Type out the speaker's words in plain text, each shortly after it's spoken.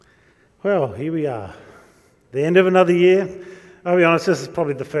Well, here we are, the end of another year. I'll be honest, this is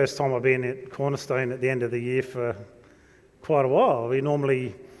probably the first time I've been at Cornerstone at the end of the year for quite a while. We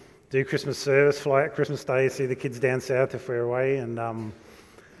normally do Christmas service, fly out Christmas Day, see the kids down south if we're away, and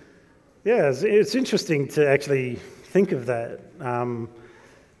it's interesting to actually think of that.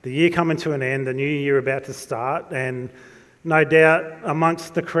 The year coming to an end, the new year about to start, and no doubt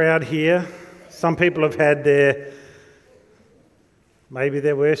amongst the crowd here, some people have had maybe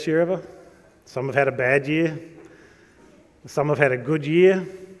their worst year ever. Some have had a bad year. Some have had a good year.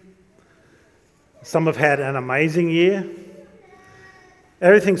 Some have had an amazing year.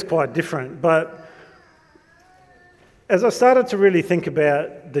 Everything's quite different. But as I started to really think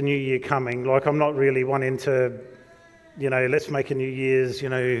about the new year coming, like I'm not really wanting to, let's make a New Year's,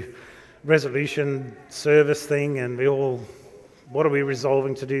 resolution service thing and what are we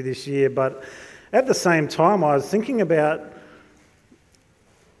resolving to do this year? But at the same time, I was thinking about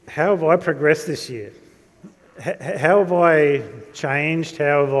how have I progressed this year? How have I changed?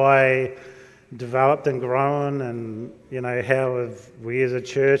 How have I developed and grown? And, how have we as a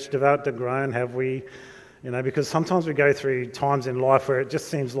church developed and grown? Have we, because sometimes we go through times in life where it just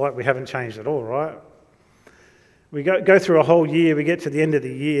seems like we haven't changed at all, right? We go through a whole year, we get to the end of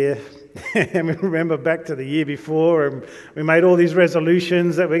the year, and we remember back to the year before, and we made all these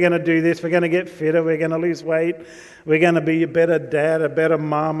resolutions that we're going to do this, we're going to get fitter, we're going to lose weight, we're going to be a better dad, a better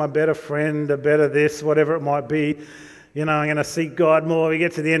mum, a better friend, a better this, whatever it might be. I'm going to seek God more. We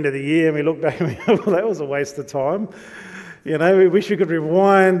get to the end of the year, and we look back and we go, well, that was a waste of time. We wish we could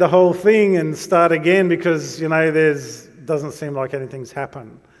rewind the whole thing and start again because, doesn't seem like anything's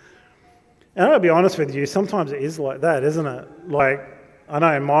happened. And I'll be honest with you, sometimes it is like that, isn't it? Like, I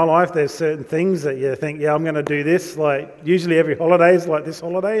know in my life there's certain things that you think, I'm going to do this. Like, usually every holiday is like this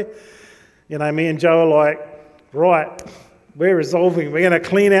holiday. Me and Joe are like, right, we're resolving. We're going to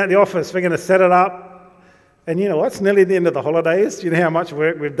clean out the office. We're going to set it up. And you know what? It's nearly the end of the holidays. Do you know how much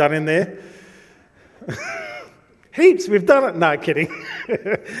work we've done in there? Heaps. We've done it. No, kidding.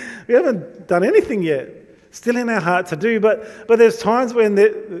 We haven't done anything yet. Still in our heart to do, but there's times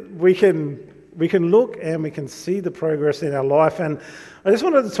when we can look and we can see the progress in our life, and I just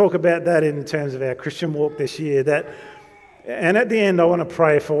wanted to talk about that in terms of our Christian walk this year. And at the end, I want to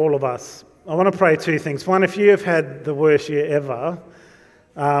pray for all of us. I want to pray two things. One, if you have had the worst year ever,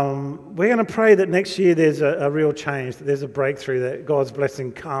 we're going to pray that next year there's a real change, that there's a breakthrough, that God's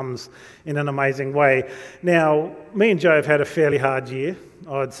blessing comes in an amazing way. Now, me and Joe have had a fairly hard year,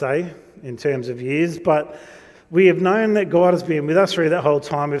 I'd say, in terms of years, but we have known that God has been with us through that whole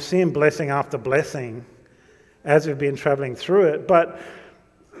time. We've seen blessing after blessing as we've been travelling through it, but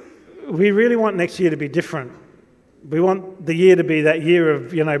we really want next year to be different. We want the year to be that year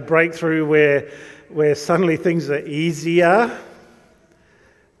of breakthrough where suddenly things are easier.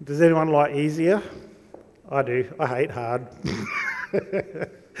 Does anyone like easier? I do. I hate hard.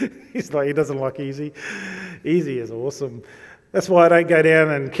 He's like, he doesn't like easy. Easy is awesome. That's why I don't go down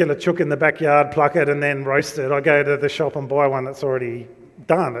and kill a chook in the backyard, pluck it, and then roast it. I go to the shop and buy one that's already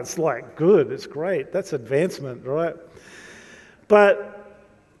done. It's like good, it's great. That's advancement, right? But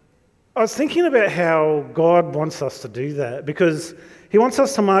I was thinking about how God wants us to do that, because He wants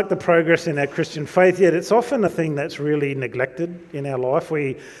us to mark the progress in our Christian faith, yet it's often a thing that's really neglected in our life.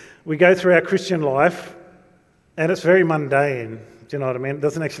 We go through our Christian life and it's very mundane. Do you know what I mean? It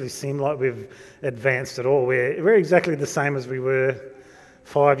doesn't actually seem like we've advanced at all. We're exactly the same as we were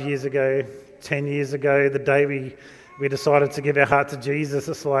 5 years ago, 10 years ago, the day we decided to give our heart to Jesus.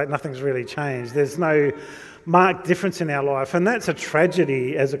 It's like nothing's really changed. There's no marked difference in our life, and that's a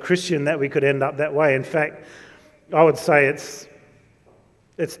tragedy as a Christian that we could end up that way. In fact, I would say it's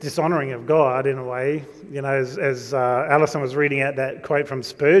dishonouring of God in a way. As Alison was reading out that quote from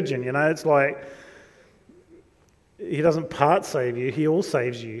Spurgeon, it's like He doesn't part save you, He all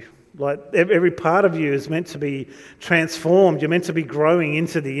saves you. Like every part of you is meant to be transformed. You're meant to be growing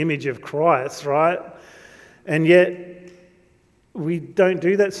into the image of Christ, right? And yet we don't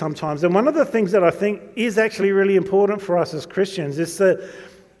do that sometimes. And one of the things that I think is actually really important for us as Christians is to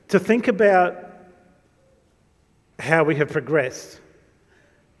think about how we have progressed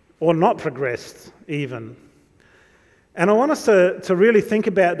or not progressed even. And I want us to really think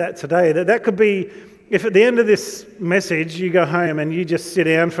about that today, that could be, if at the end of this message you go home and you just sit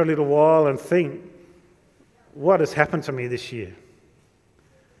down for a little while and think, what has happened to me this year?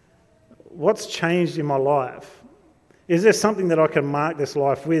 What's changed in my life? Is there something that I can mark this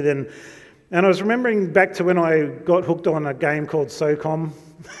life with? And I was remembering back to when I got hooked on a game called SOCOM,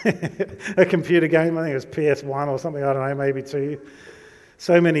 a computer game. I think it was PS1 or something, I don't know, maybe 2.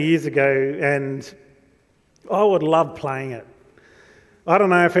 So many years ago, and I would love playing it. I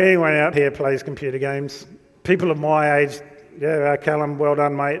don't know if anyone out here plays computer games. People of my age, yeah, Callum, well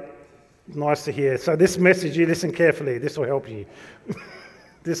done, mate. Nice to hear. So this message, you listen carefully. This will help you.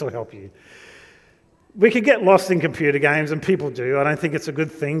 This will help you. We could get lost in computer games, and people do. I don't think it's a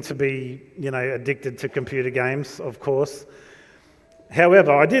good thing to be, addicted to computer games, of course.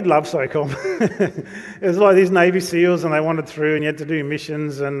 However, I did love SOCOM. It was like these Navy SEALs, and they wandered through, and you had to do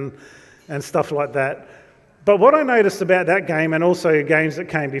missions and stuff like that. But what I noticed about that game, and also games that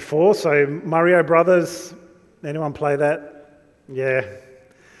came before, so Mario Brothers, anyone play that? Yeah.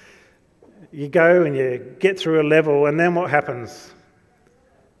 You go and you get through a level, and then what happens?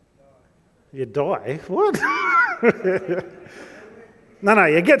 You die? What? No,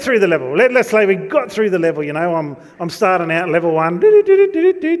 you get through the level. Let's say we got through the level, I'm starting out level 1,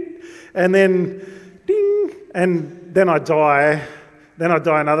 and then ding, and then I die. Then I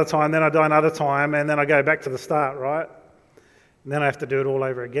die another time, then I die another time, and then I go back to the start, right? And then I have to do it all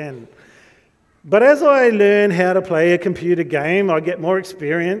over again. But as I learn how to play a computer game, I get more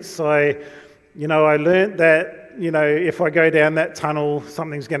experience. I learned that, if I go down that tunnel,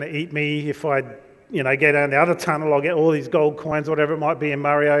 something's going to eat me. If I, go down the other tunnel, I'll get all these gold coins, whatever it might be in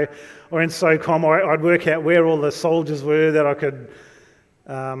Mario or in SOCOM. I'd work out where all the soldiers were that I could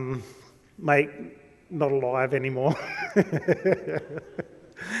make not alive anymore.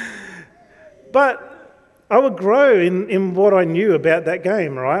 But I would grow in what I knew about that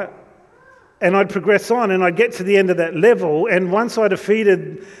game, right? And I'd progress on, and I'd get to the end of that level, and once I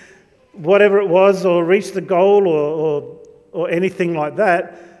defeated whatever it was or reached the goal or anything like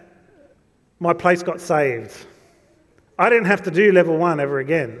that, my place got saved. I didn't have to do level 1 ever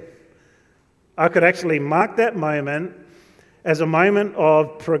again. I could actually mark that moment as a moment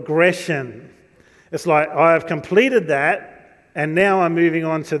of progression. It's like, I have completed that, and now I'm moving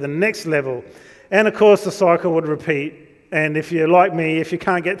on to the next level. And of course, the cycle would repeat. And if you're like me, if you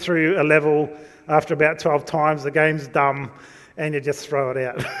can't get through a level after about 12 times, the game's dumb, and you just throw it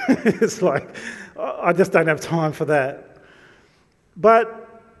out. It's like, I just don't have time for that. But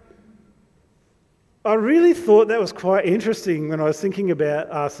I really thought that was quite interesting when I was thinking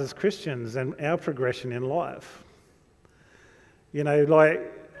about us as Christians and our progression in life.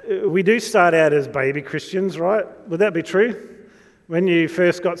 We do start out as baby Christians, right? Would that be true? When you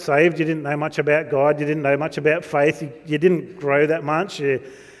first got saved, you didn't know much about God, you didn't know much about faith, you didn't grow that much. You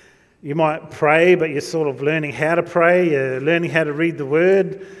might pray, but you're sort of learning how to pray, you're learning how to read the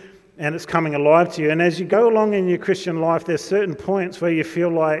Word, and it's coming alive to you. And as you go along in your Christian life, there's certain points where you feel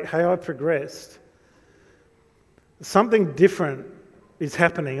like, hey, I've progressed. Something different is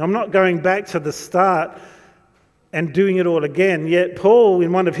happening. I'm not going back to the start and doing it all again. Yet Paul,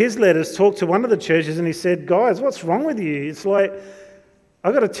 in one of his letters, talked to one of the churches and he said, guys, what's wrong with you? It's like,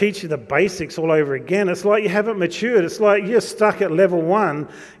 I've got to teach you the basics all over again. It's like you haven't matured. It's like you're stuck at level 1.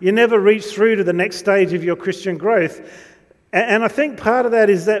 You never reach through to the next stage of your Christian growth. And I think part of that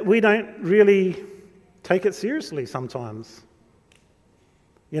is that we don't really take it seriously sometimes.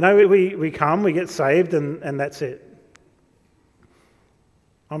 We come, we get saved, and that's it.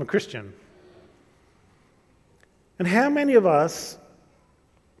 I'm a Christian. And how many of us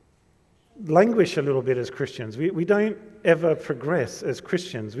languish a little bit as Christians? We don't ever progress as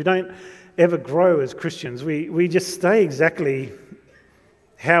Christians. We don't ever grow as Christians. We just stay exactly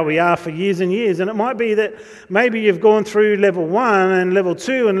how we are for years and years. And it might be that maybe you've gone through level 1 and level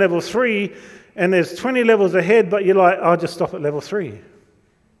 2 and level 3, and there's 20 levels ahead, but you're like, I'll just stop at level 3.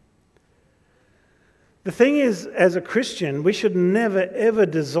 The thing is, as a Christian, we should never, ever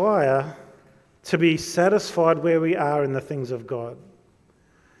desire to be satisfied where we are in the things of God.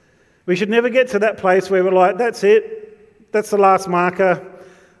 We should never get to that place where we're like, that's it, that's the last marker,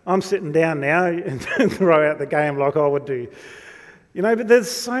 I'm sitting down now, and throw out the game like I would do. But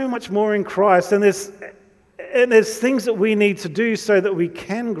there's so much more in Christ, and there's things that we need to do so that we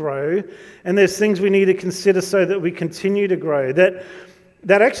can grow, and there's things we need to consider so that we continue to grow.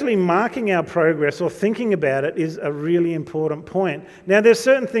 That actually marking our progress or thinking about it is a really important point. Now, there's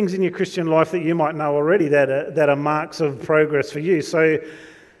certain things in your Christian life that you might know already that are marks of progress for you. So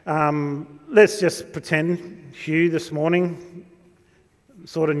let's just pretend Hugh this morning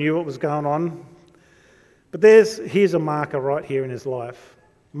sort of knew what was going on. But here's a marker right here in his life.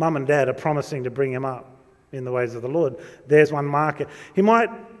 Mum and Dad are promising to bring him up in the ways of the Lord. There's one marker. He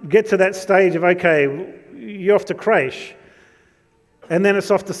might get to that stage of, okay, you're off to creche. And then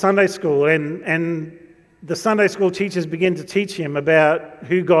it's off to Sunday school, and the Sunday school teachers begin to teach him about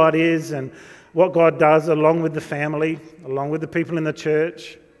who God is and what God does along with the family, along with the people in the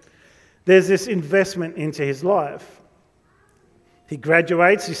church. There's this investment into his life. He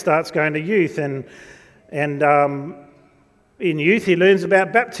graduates, he starts going to youth, and In youth, he learns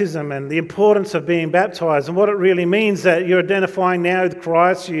about baptism and the importance of being baptized and what it really means, that you're identifying now with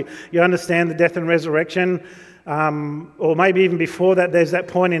Christ, you understand the death and resurrection, or maybe even before that, there's that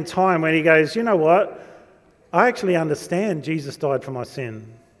point in time when he goes, you know what, I actually understand Jesus died for my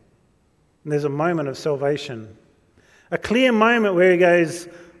sin. And there's a moment of salvation, a clear moment where he goes,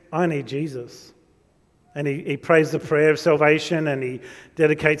 I need Jesus. And he prays the prayer of salvation and he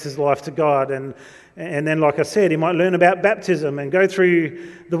dedicates his life to God. And then, like I said, he might learn about baptism and go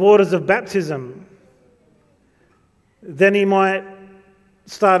through the waters of baptism. Then he might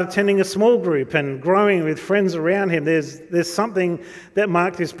start attending a small group and growing with friends around him. There's something that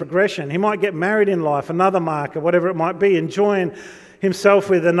marked his progression. He might get married in life, another marker, whatever it might be, and join himself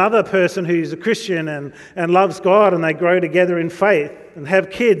with another person who's a Christian and loves God, and they grow together in faith and have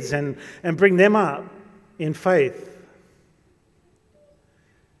kids and bring them up in faith.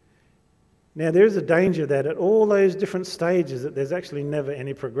 Now, there is a danger that at all those different stages that there's actually never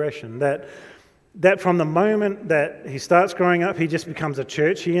any progression, that from the moment that he starts growing up, he just becomes a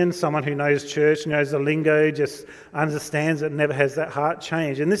churchian, someone who knows church, knows the lingo, just understands it, never has that heart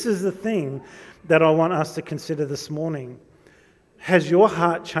change. And this is the thing that I want us to consider this morning. Has your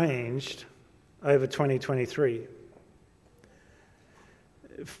heart changed over 2023?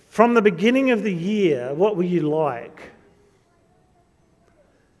 From the beginning of the year, what were you like?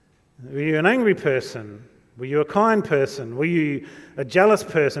 Were you an angry person? Were you a kind person? Were you a jealous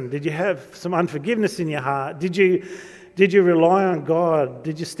person? Did you have some unforgiveness in your heart? Did you rely on God?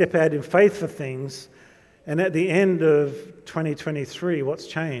 Did you step out in faith for things? And at the end of 2023, what's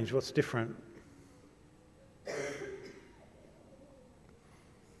changed? What's different?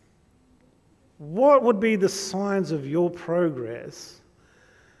 What would be the signs of your progress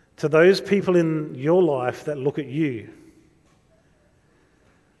to those people in your life that look at you?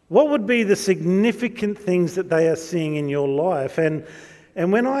 What would be the significant things that they are seeing in your life? And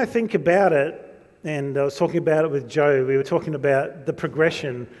when I think about it, and I was talking about it with Joe, we were talking about the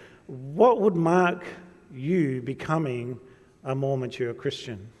progression. What would mark you becoming a more mature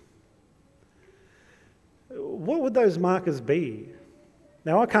Christian? What would those markers be?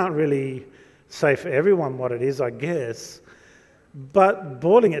 Now, I can't really say for everyone what it is, I guess, but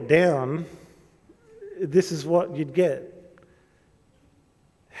boiling it down, this is what you'd get.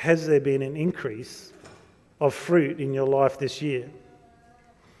 Has there been an increase of fruit in your life this year?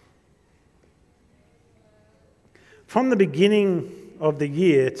 From the beginning of the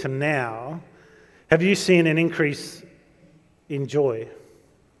year to now, have you seen an increase in joy?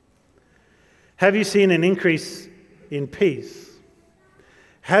 Have you seen an increase in peace?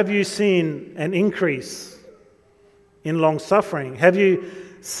 Have you seen an increase in long-suffering? Have you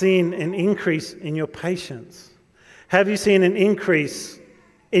seen an increase in your patience? Have you seen an increase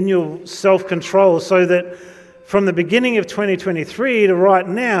in your self-control, so that from the beginning of 2023 to right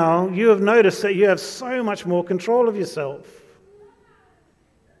now, you have noticed that you have so much more control of yourself?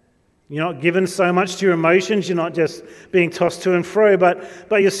 You're not given so much to your emotions, you're not just being tossed to and fro, but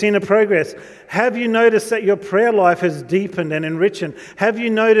you're seeing a progress. Have you noticed that your prayer life has deepened and enriched? Have you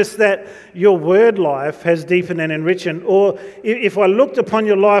noticed that your word life has deepened and enriched? Or if I looked upon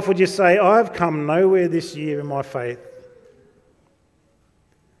your life, would you say, I've come nowhere this year in my faith?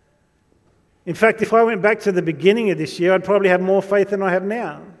 In fact, if I went back to the beginning of this year, I'd probably have more faith than I have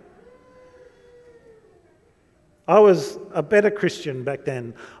now. I was a better Christian back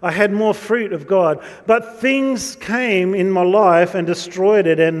then. I had more fruit of God. But things came in my life and destroyed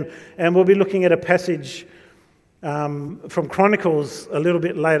it. And we'll be looking at a passage from Chronicles a little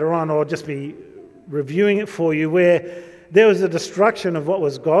bit later on. I'll just be reviewing it for you, where there was a destruction of what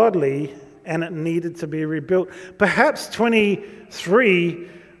was godly and it needed to be rebuilt. Perhaps 23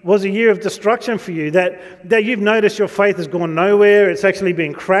 was a year of destruction for you, that you've noticed your faith has gone nowhere. It's actually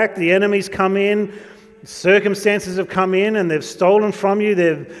been cracked. The enemy's come in. Circumstances have come in and they've stolen from you.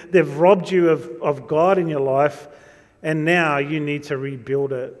 They've robbed you of God in your life, and now you need to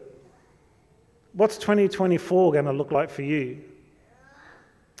rebuild it. What's 2024 going to look like for you?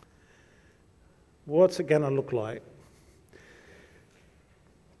 What's it going to look like?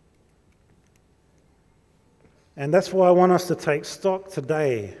 And that's why I want us to take stock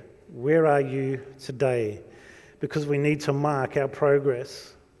today. Where are you today? Because we need to mark our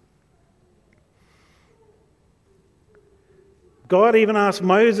progress. God even asked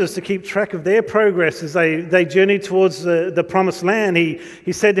Moses to keep track of their progress as they journeyed towards the promised land.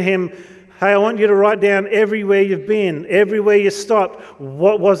 He said to him, hey, I want you to write down everywhere you've been, everywhere you stopped.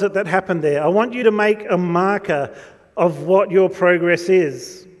 What was it that happened there? I want you to make a marker of what your progress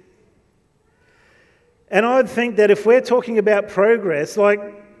is. And I would think that if we're talking about progress, like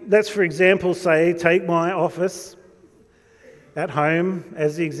let's for example say, take my office. at home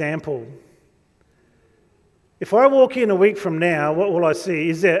as the example. If I walk in a week from now, what will I see?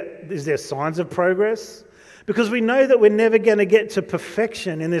 Is there signs of progress? Because we know that we're never going to get to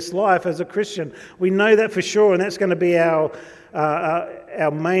perfection in this life as a Christian. We know that for sure, and that's going to be our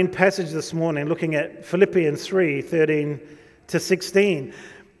main passage this morning, looking at Philippians 3:13-16.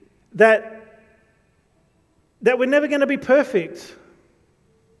 That we're never going to be perfect.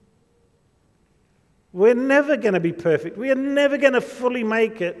 We're never going to be perfect. We are never going to fully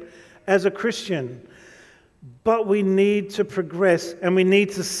make it as a Christian. But we need to progress, and we need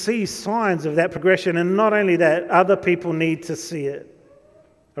to see signs of that progression. And not only that, other people need to see it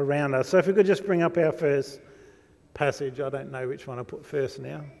around us. So if we could just bring up our first passage. I don't know which one I put first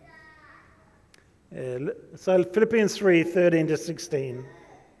now. So Philippians 3:13-16.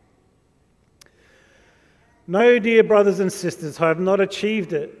 No, dear brothers and sisters, I have not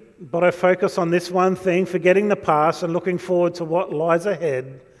achieved it, but I focus on this one thing, forgetting the past and looking forward to what lies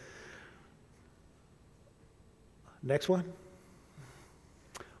ahead. Next one.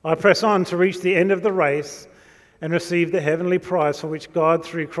 I press on to reach the end of the race and receive the heavenly prize for which God,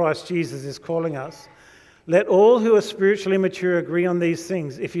 through Christ Jesus, is calling us. Let all who are spiritually mature agree on these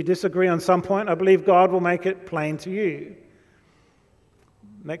things. If you disagree on some point, I believe God will make it plain to you.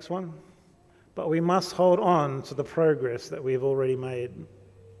 Next one. But we must hold on to the progress that we have already made.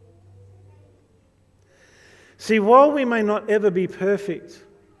 See, while we may not ever be perfect,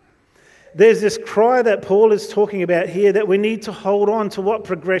 there's this cry that Paul is talking about here, that we need to hold on to what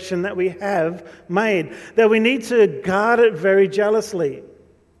progression that we have made, that we need to guard it very jealously.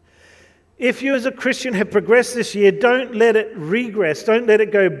 If you as a Christian have progressed this year, don't let it regress, don't let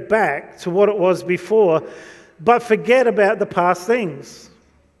it go back to what it was before, but forget about the past things.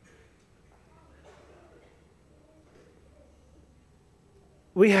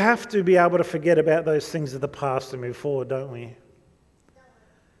 We have to be able to forget about those things of the past and move forward, don't we?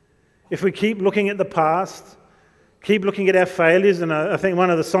 If we keep looking at the past, keep looking at our failures, and I think one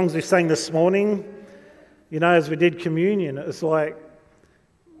of the songs we sang this morning, as we did communion, it was like,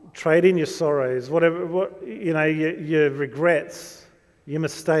 trade in your sorrows, your regrets, your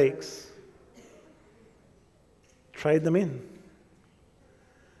mistakes. Trade them in.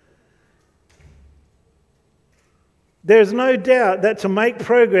 There's no doubt that to make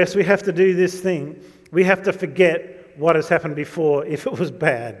progress, we have to do this thing. We have to forget what has happened before if it was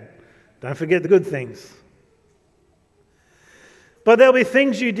bad. Don't forget the good things. But there'll be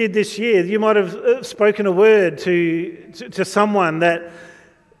things you did this year. You might have spoken a word to someone that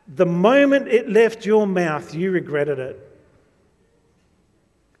the moment it left your mouth, you regretted it.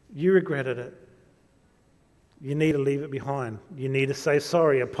 You regretted it. You need to leave it behind. You need to say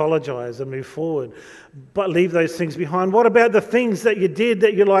sorry, apologize, and move forward. But leave those things behind. What about the things that you did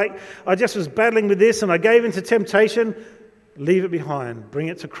that you're like, I just was battling with this and I gave into temptation? Leave it behind. Bring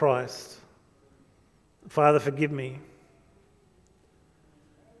it to Christ. Father, forgive me.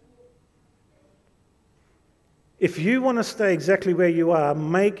 If you want to stay exactly where you are,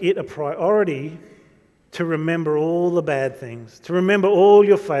 make it a priority to remember all the bad things, to remember all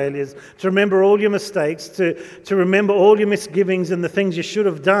your failures, to remember all your mistakes, to remember all your misgivings and the things you should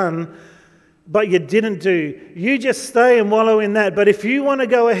have done, but you didn't do. You just stay and wallow in that. But if you want to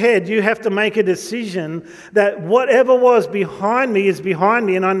go ahead, you have to make a decision that whatever was behind me is behind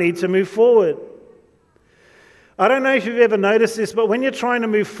me and I need to move forward. I don't know if you've ever noticed this, but when you're trying to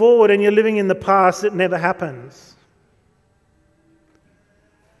move forward and you're living in the past, it never happens.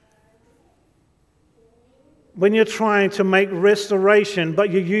 When you're trying to make restoration,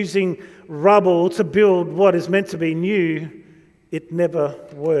 but you're using rubble to build what is meant to be new, it never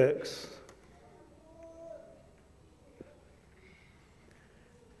works.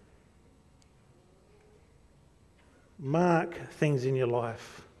 Mark things in your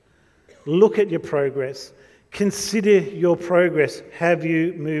life. Look at your progress. Consider your progress. Have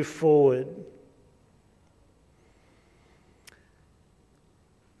you moved forward?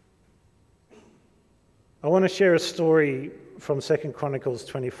 I want to share a story from 2 Chronicles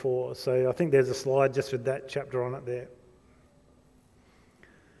 24. So I think there's a slide just with that chapter on it there.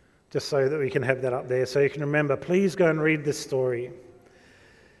 Just so that we can have that up there so you can remember. Please go and read this story.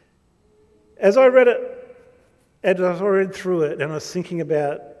 As I read through it and I was thinking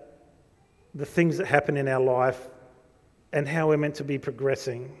about the things that happen in our life and how we're meant to be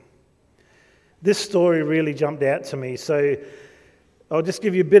progressing, this story really jumped out to me. So I'll just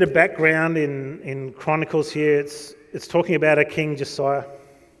give you a bit of background in Chronicles here. It's talking about a king, Josiah.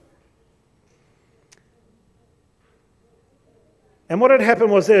 And what had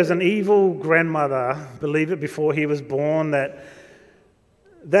happened was there was an evil grandmother, believe it before he was born, that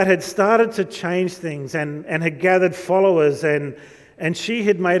that had started to change things and had gathered followers, and she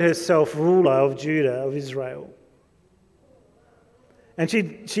had made herself ruler of Judah, of Israel. And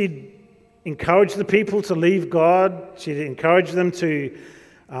she'd encouraged the people to leave God. She'd encouraged them to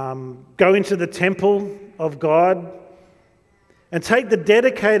go into the temple of God and take the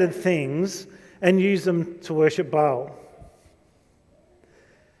dedicated things and use them to worship Baal.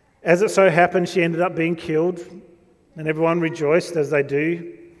 As it so happened, she ended up being killed, and everyone rejoiced as they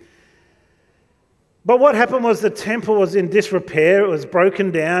do. But what happened was the temple was in disrepair, it was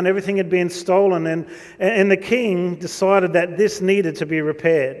broken down, everything had been stolen, and the king decided that this needed to be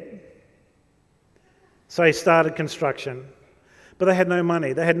repaired. So he started construction. But they had no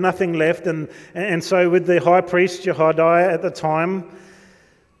money, they had nothing left, and so with the high priest Jehoiada at the time,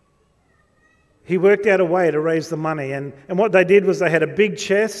 he worked out a way to raise the money. And what they did was they had a big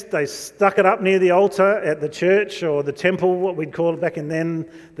chest, they stuck it up near the altar at the church or the temple, what we'd call it back in then,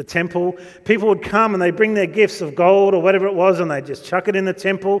 the temple. People would come and they'd bring their gifts of gold or whatever it was, and they'd just chuck it in the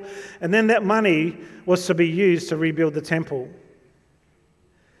temple. And then that money was to be used to rebuild the temple.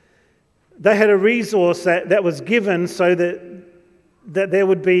 They had a resource that was given so that there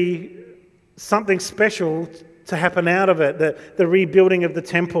would be something special to happen out of it, the rebuilding of the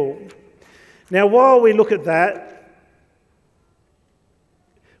temple. Now, while we look at that,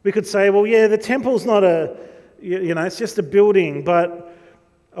 we could say, well, yeah, the temple's not it's just a building, but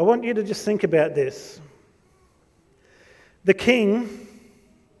I want you to just think about this. The king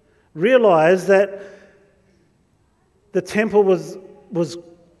realized that the temple was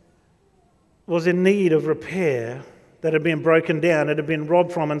in need of repair, that had been broken down, it had been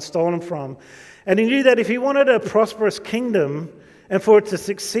robbed from and stolen from. And he knew that if he wanted a prosperous kingdom, and for it to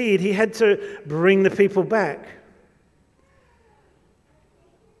succeed, he had to bring the people back.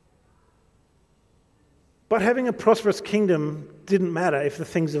 But having a prosperous kingdom didn't matter if the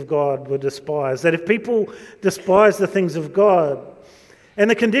things of God were despised. That if people despised the things of God, and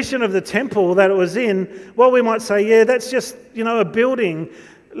the condition of the temple that it was in, well, we might say, yeah, that's just, a building.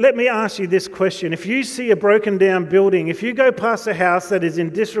 Let me ask you this question. If you see a broken down building, if you go past a house that is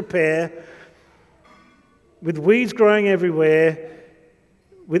in disrepair, with weeds growing everywhere,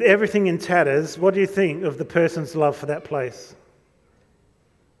 with everything in tatters, what do you think of the person's love for that place?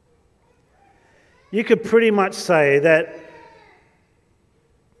 You could pretty much say that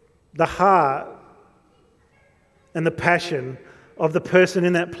the heart and the passion of the person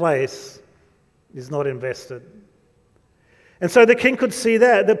in that place is not invested. And so the king could see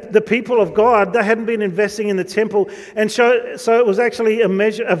that. The people of God, they hadn't been investing in the temple. And so it was actually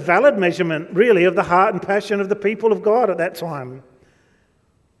a valid measurement, really, of the heart and passion of the people of God at that time.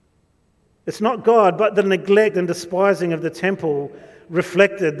 It's not God, but the neglect and despising of the temple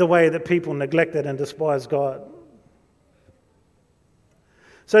reflected the way that people neglected and despised God.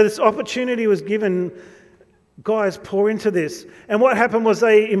 So this opportunity was given, guys, pour into this. And what happened was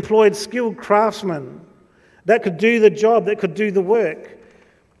they employed skilled craftsmen that could do the job, that could do the work.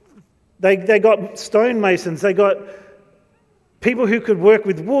 They got stonemasons, they got people who could work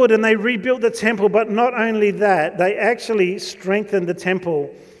with wood, and they rebuilt the temple. But not only that, they actually strengthened the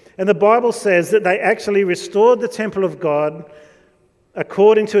temple. And the Bible says that they actually restored the temple of God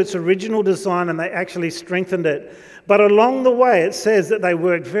according to its original design, and they actually strengthened it. But along the way, it says that they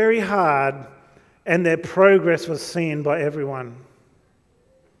worked very hard, and their progress was seen by everyone.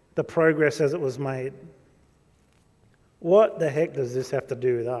 The progress as it was made. What the heck does this have to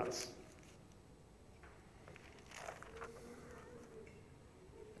do with us?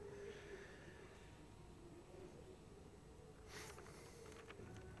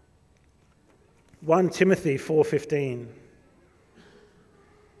 (1 Timothy 4:15)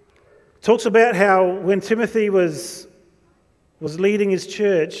 talks about how when Timothy was leading his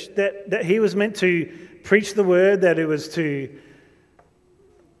church, that he was meant to preach the word, that it was to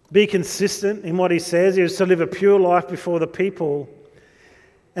be consistent in what he says, he was to live a pure life before the people.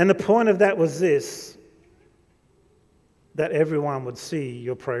 And the point of that was this, that everyone would see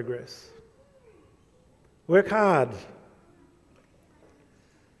your progress. Work hard.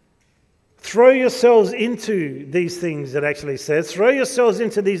 Throw yourselves into these things, it actually says. Throw yourselves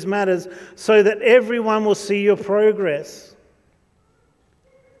into these matters so that everyone will see your progress.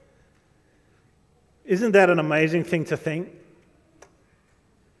 Isn't that an amazing thing to think?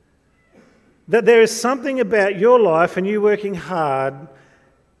 That there is something about your life and you working hard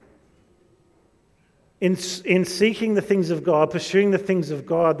in seeking the things of God, pursuing the things of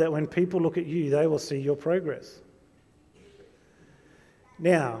God, that when people look at you, they will see your progress.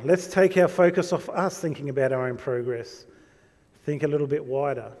 Now, let's take our focus off us thinking about our own progress. Think a little bit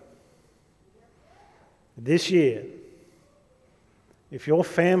wider. This year, if your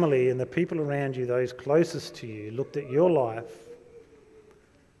family and the people around you, those closest to you, looked at your life,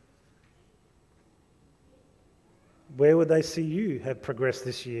 where would they see you have progressed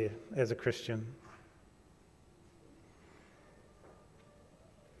this year as a Christian?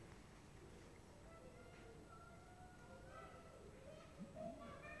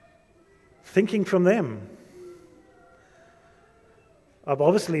 Thinking from them. I've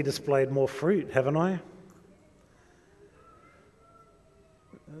obviously displayed more fruit, haven't I?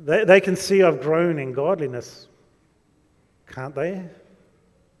 They can see I've grown in godliness, can't they?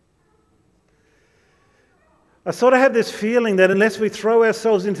 I sort of have this feeling that unless we throw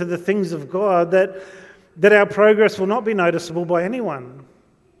ourselves into the things of God, that our progress will not be noticeable by anyone.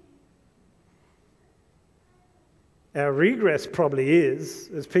 Our regress probably is,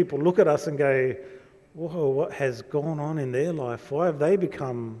 as people look at us and go, whoa, what has gone on in their life? Why have they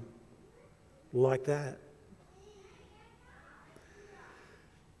become like that?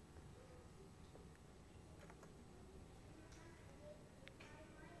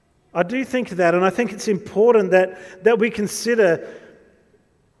 I do think that, and I think it's important that we consider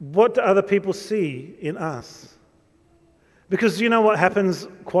what do other people see in us. Because you know what happens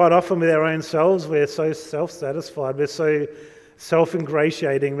quite often with our own selves? We're so self-satisfied, we're so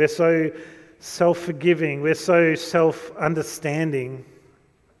self-ingratiating, we're so self-forgiving, we're so self-understanding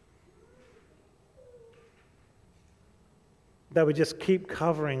that we just keep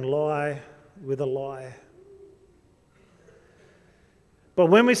covering lie with a lie. But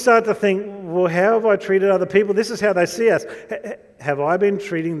when we start to think, well, how have I treated other people? This is how they see us. Have I been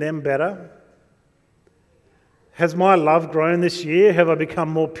treating them better? Has my love grown this year? Have I become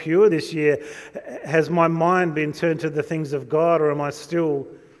more pure this year? Has my mind been turned to the things of God, or am I still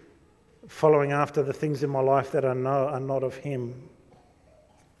following after the things in my life that I know are not of Him?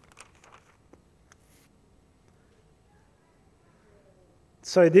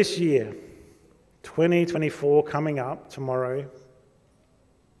 So this year, 2024 coming up tomorrow,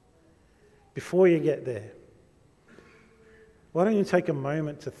 before you get there, why don't you take a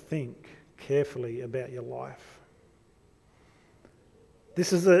moment to think carefully about your life?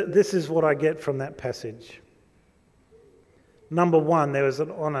 This is what I get from that passage. Number one, there was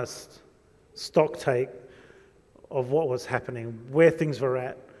an honest stock take of what was happening, where things were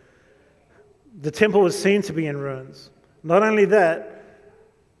at. The temple was seen to be in ruins. Not only that,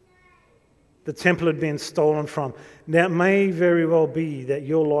 the temple had been stolen from. Now, it may very well be that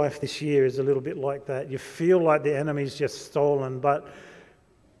your life this year is a little bit like that. You feel like the enemy's just stolen, but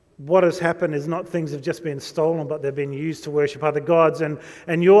what has happened is not things have just been stolen, but they've been used to worship other gods.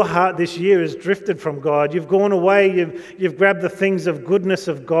 And your heart this year has drifted from God. You've gone away, you've grabbed the things of goodness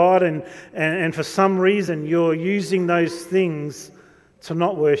of God, and for some reason you're using those things to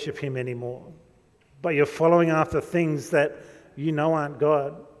not worship Him anymore. But you're following after things that you know aren't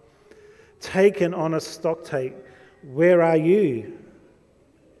God. Take an honest stock take. Where are you?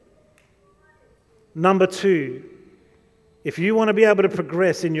 Number two, if you want to be able to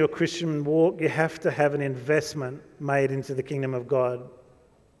progress in your Christian walk, you have to have an investment made into the kingdom of God.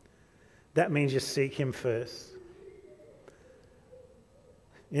 That means you seek Him first.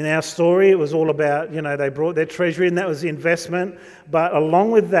 In our story, it was all about, they brought their treasury and that was the investment. But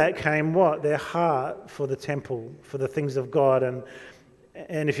along with that came what? Their heart for the temple, for the things of God.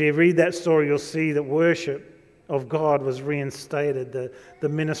 And if you read that story, you'll see that worship of God was reinstated. The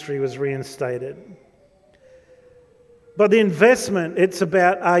ministry was reinstated. But the investment, it's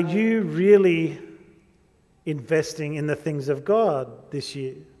about, are you really investing in the things of God this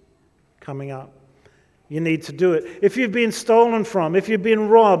year coming up? You need to do it. If you've been stolen from, if you've been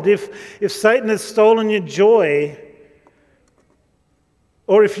robbed, if Satan has stolen your joy,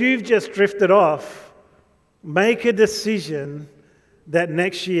 or if you've just drifted off, make a decision that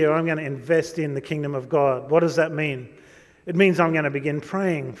next year I'm going to invest in the kingdom of God. What does that mean? It means I'm going to begin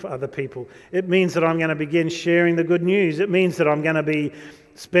praying for other people. It means that I'm going to begin sharing the good news. It means that I'm going to be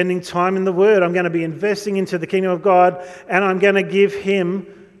spending time in the Word. I'm going to be investing into the kingdom of God, and I'm going to give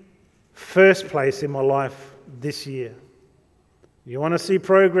Him first place in my life this year. You want to see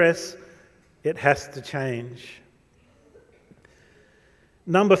progress? It has to change.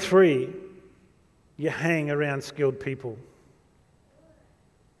 Number three, you hang around skilled people.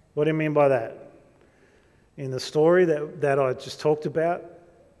 What do you mean by that? In the story that I just talked about,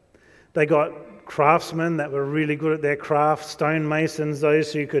 they got craftsmen that were really good at their craft, stonemasons,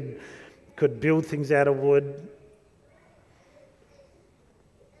 those who could build things out of wood.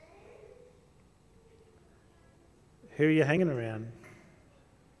 Who are you hanging around?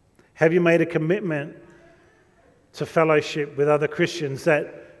 Have you made a commitment to fellowship with other Christians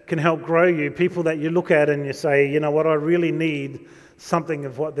that can help grow you? People that you look at and you say, you know what, I really need something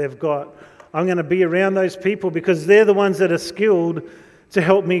of what they've got. I'm going to be around those people because they're the ones that are skilled to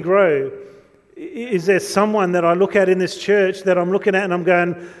help me grow. Is there someone that I look at in this church that I'm looking at and I'm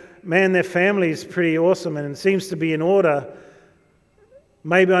going, man, their family is pretty awesome and it seems to be in order.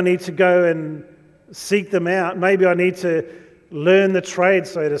 Maybe I need to go and seek them out. Maybe I need to learn the trade,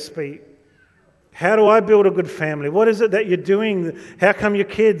 so to speak. How do I build a good family? What is it that you're doing? How come your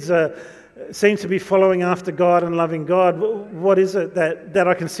kids seem to be following after God and loving God? What is it that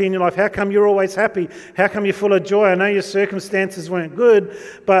I can see in your life? How come you're always happy? How come you're full of joy? I know your circumstances weren't good,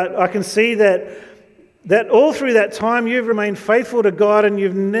 but I can see that all through that time you've remained faithful to God and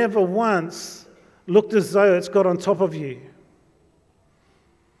you've never once looked as though it's got on top of you.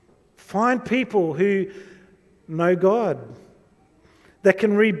 Find people who know God, that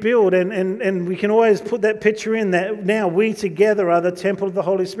can rebuild, and we can always put that picture in that now we together are the temple of the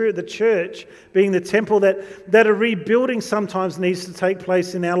Holy Spirit, the church being the temple that a rebuilding sometimes needs to take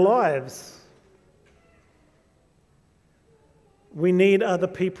place in our lives. We need other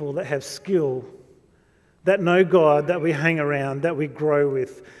people that have skill, that know God, that we hang around, that we grow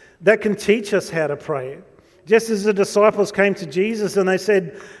with, that can teach us how to pray. Just as the disciples came to Jesus and they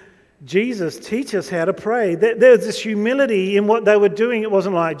said, Jesus, teach us how to pray. There was this humility in what they were doing. It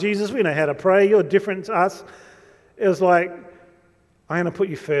wasn't like, Jesus, we know how to pray. You're different to us. It was like, I'm going to put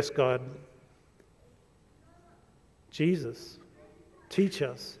you first, God. Jesus, teach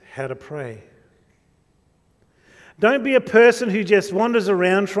us how to pray. Don't be a person who just wanders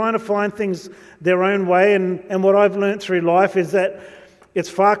around trying to find things their own way. And what I've learned through life is that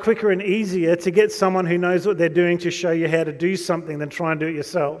it's far quicker and easier to get someone who knows what they're doing to show you how to do something than try and do it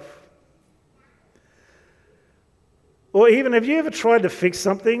yourself. Or even, have you ever tried to fix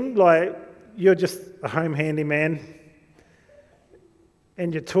something, like you're just a home handyman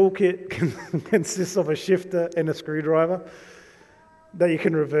and your toolkit consists of a shifter and a screwdriver that you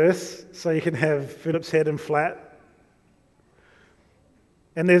can reverse so you can have Phillips head and flat?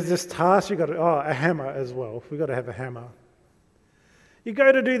 And there's this task you've got to, a hammer as well. We've got to have a hammer. You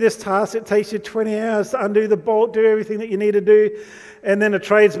go to do this task, it takes you 20 hours to undo the bolt, do everything that you need to do, and then a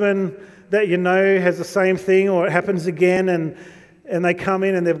tradesman that you know has the same thing, or it happens again, and they come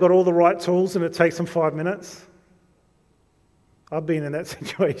in and they've got all the right tools and it takes them 5 minutes. I've been in that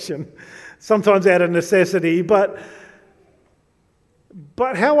situation, sometimes out of necessity, but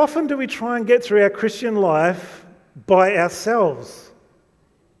how often do we try and get through our Christian life by ourselves?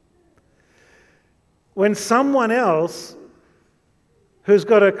 When someone else who's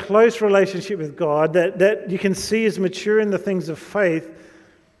got a close relationship with God, that you can see is mature in the things of faith,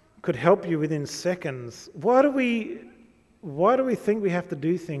 could help you within seconds. Why do we think we have to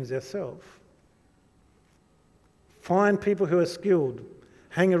do things ourselves? Find people who are skilled.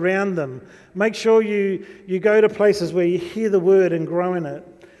 Hang around them. Make sure you go to places where you hear the word and grow in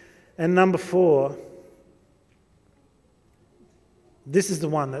it. And number 4, this is the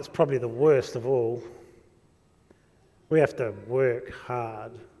one that's probably the worst of all. We have to work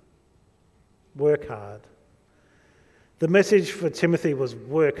hard. Work hard. The message for Timothy was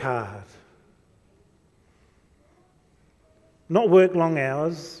work hard. Not work long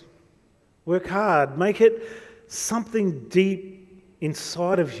hours. Work hard. Make it something deep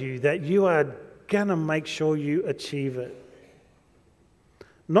inside of you that you are going to make sure you achieve it.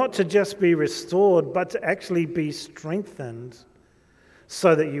 Not to just be restored, but to actually be strengthened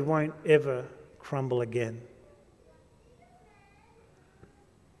so that you won't ever crumble again.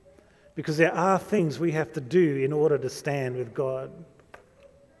 Because there are things we have to do in order to stand with God.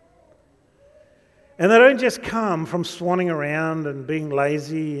 And they don't just come from swanning around and being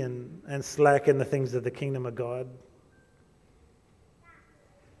lazy and slack in the things of the kingdom of God.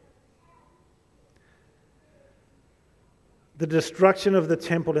 The destruction of the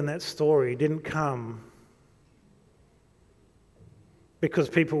temple in that story didn't come because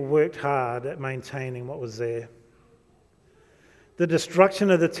people worked hard at maintaining what was there. The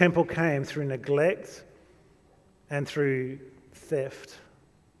destruction of the temple came through neglect and through theft.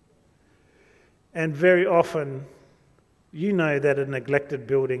 And very often, you know that a neglected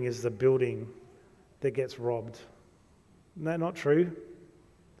building is the building that gets robbed. Isn't that not true?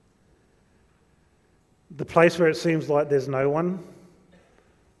 The place where it seems like there's no one,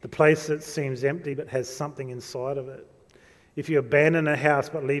 the place that seems empty but has something inside of it. If you abandon a house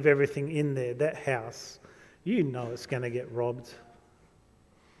but leave everything in there, that house, you know it's going to get robbed.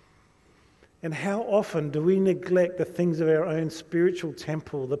 And how often do we neglect the things of our own spiritual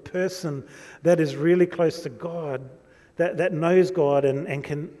temple, the person that is really close to God, that knows God and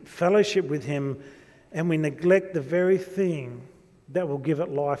can fellowship with Him, and we neglect the very thing that will give it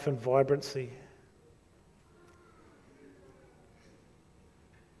life and vibrancy.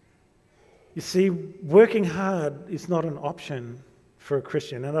 You see, working hard is not an option for a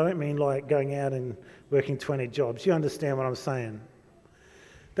Christian. And I don't mean like going out and working 20 jobs. You understand what I'm saying?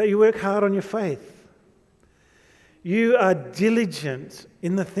 That you work hard on your faith. You are diligent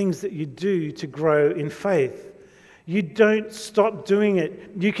in the things that you do to grow in faith. You don't stop doing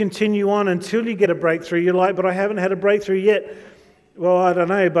it. You continue on until you get a breakthrough. You're like, but I haven't had a breakthrough yet. Well, I don't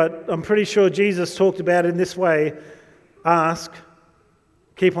know, but I'm pretty sure Jesus talked about it in this way. Ask,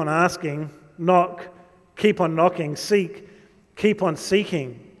 keep on asking, knock, keep on knocking, seek, keep on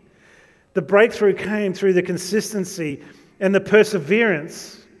seeking. The breakthrough came through the consistency and the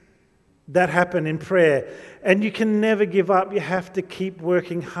perseverance that happened in prayer. And you can never give up. You have to keep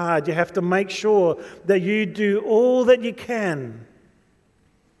working hard. You have to make sure that you do all that you can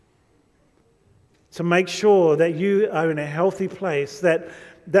to make sure that you are in a healthy place, that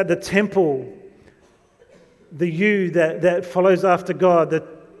the temple, the you that follows after God, that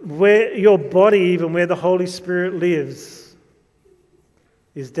where your body, even where the Holy Spirit lives,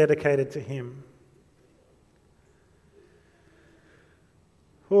 is dedicated to Him.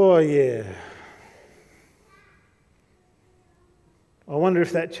 Oh, yeah. I wonder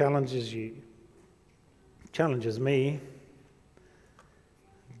if that challenges you. Challenges me.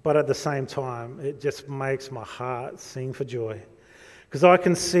 But at the same time, it just makes my heart sing for joy. Because I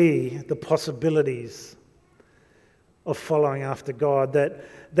can see the possibilities of following after God.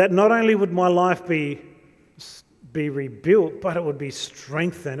 That not only would my life be rebuilt, but it would be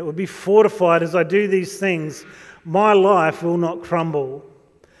strengthened. It would be fortified as I do these things. My life will not crumble.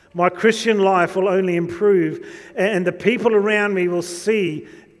 My Christian life will only improve, and the people around me will see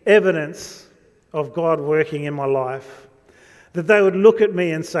evidence of God working in my life. That they would look at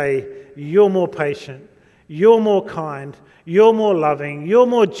me and say, you're more patient, you're more kind, you're more loving, you're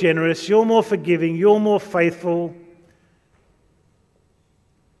more generous, you're more forgiving, you're more faithful,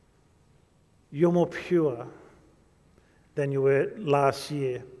 you're more pure than you were last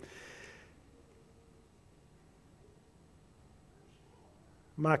year.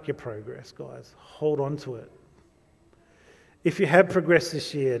 Mark your progress, guys. Hold on to it. If you have progressed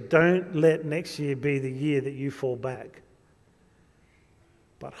this year, don't let next year be the year that you fall back.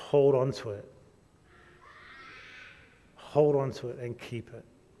 But hold on to it. Hold on to it and keep it.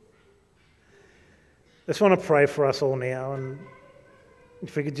 I just want to pray for us all now, and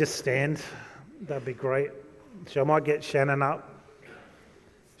if we could just stand, that'd be great. So I might get Shannon up.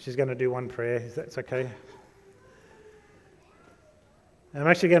 She's going to do one prayer, if that's okay. I'm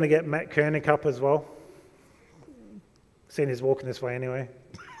actually going to get Matt Koenig up as well. Seen he's walking this way anyway.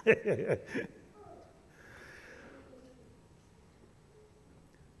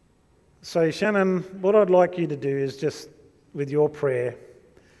 So Shannon, what I'd like you to do is just with your prayer.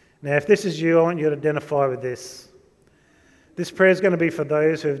 Now, if this is you, I want you to identify with this. This prayer is going to be for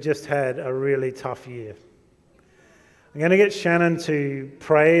those who have just had a really tough year. I'm going to get Shannon to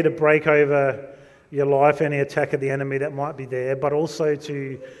pray to break over your life, any attack of the enemy that might be there, but also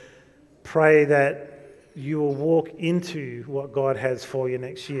to pray that you will walk into what God has for you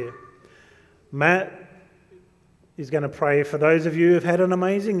next year. Matt is going to pray for those of you who have had an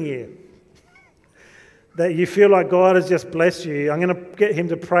amazing year, that you feel like God has just blessed you. I'm going to get him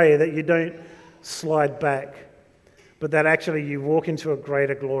to pray that you don't slide back, but that actually you walk into a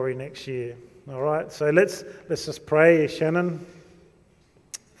greater glory next year. All right, so let's just pray. Shannon.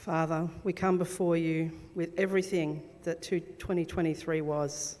 Father, we come before you with everything that 2023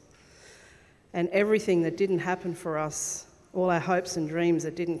 was, and everything that didn't happen for us, all our hopes and dreams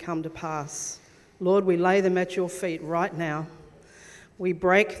that didn't come to pass. Lord, we lay them at your feet right now. We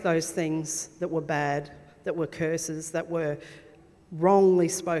break those things that were bad, that were curses, that were wrongly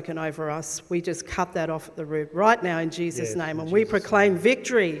spoken over us. We just cut that off at the root right now in Jesus' name. And we proclaim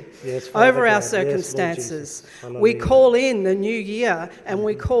victory over our circumstances. We call in the new year, and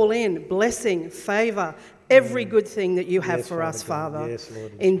we call in blessing, favour, every good thing that you have for us, Father. Yes,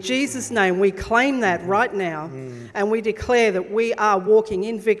 Lord. In Jesus' name, we claim that right now, and we declare that we are walking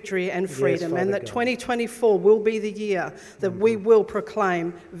in victory and freedom, and that 2024 will be the year that we will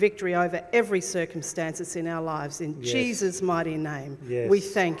proclaim victory over every circumstance that's in our lives. In Jesus' mighty name, we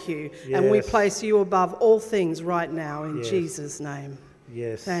thank you, and we place you above all things right now, in Jesus' name.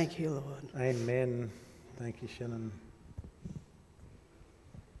 Yes. Thank you, Lord. Amen. Thank you, Shannon.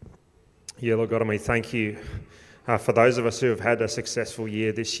 Yeah, Lord God, and we thank you for those of us who have had a successful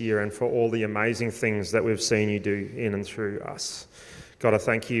year this year, and for all the amazing things that we've seen you do in and through us. God, I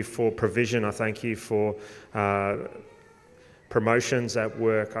thank you for provision. I thank you for promotions at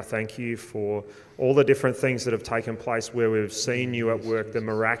work. I thank you for all the different things that have taken place where we've seen you at work, the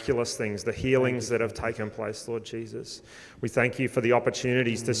miraculous things, the healings that have taken place, Lord Jesus. We thank you for the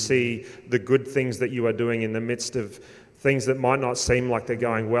opportunities to see the good things that you are doing in the midst of things that might not seem like they're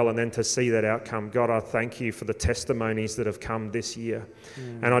going well, and then to see that outcome. God, I thank you for the testimonies that have come this year.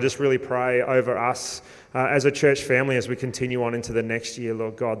 And I just really pray over us as a church family as we continue on into the next year,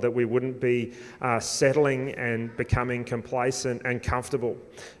 Lord God, that we wouldn't be settling and becoming complacent and comfortable,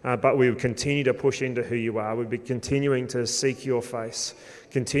 but we would continue to push into who you are. We'd be continuing to seek your face,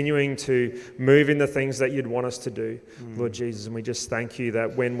 continuing to move in the things that you'd want us to do, Lord Jesus. And we just thank you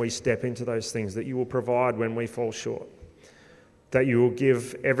that when we step into those things, that you will provide when we fall short, that you will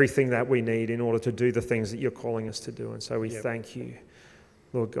give everything that we need in order to do the things that you're calling us to do. And so we thank you,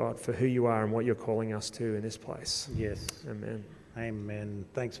 Lord God, for who you are and what you're calling us to in this place. Yes. Amen. Amen.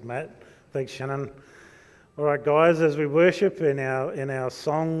 Thanks, Matt. Thanks, Shannon. All right, guys, as we worship in our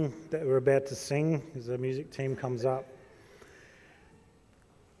song that we're about to sing, as the music team comes up,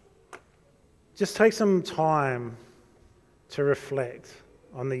 just take some time to reflect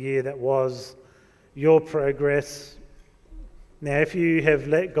on the year that was, your progress. Now, if you have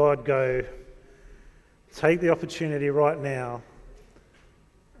let God go, take the opportunity right now,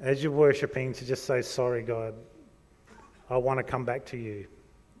 as you're worshipping, to just say, sorry, God, I want to come back to you.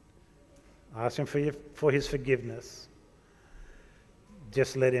 Ask him for his forgiveness.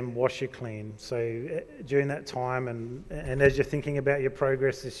 Just let him wash you clean. So during that time, and as you're thinking about your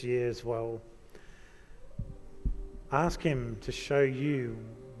progress this year as well, ask him to show you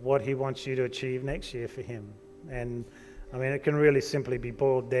what he wants you to achieve next year for him. And I mean, it can really simply be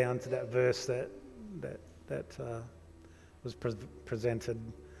boiled down to that verse that was presented,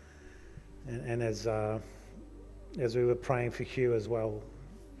 and as we were praying for Hugh as well,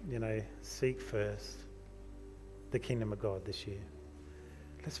 seek first the kingdom of God this year.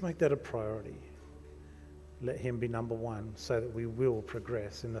 Let's make that a priority. Let him be number one, so that we will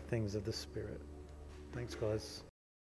progress in the things of the Spirit. Thanks, guys.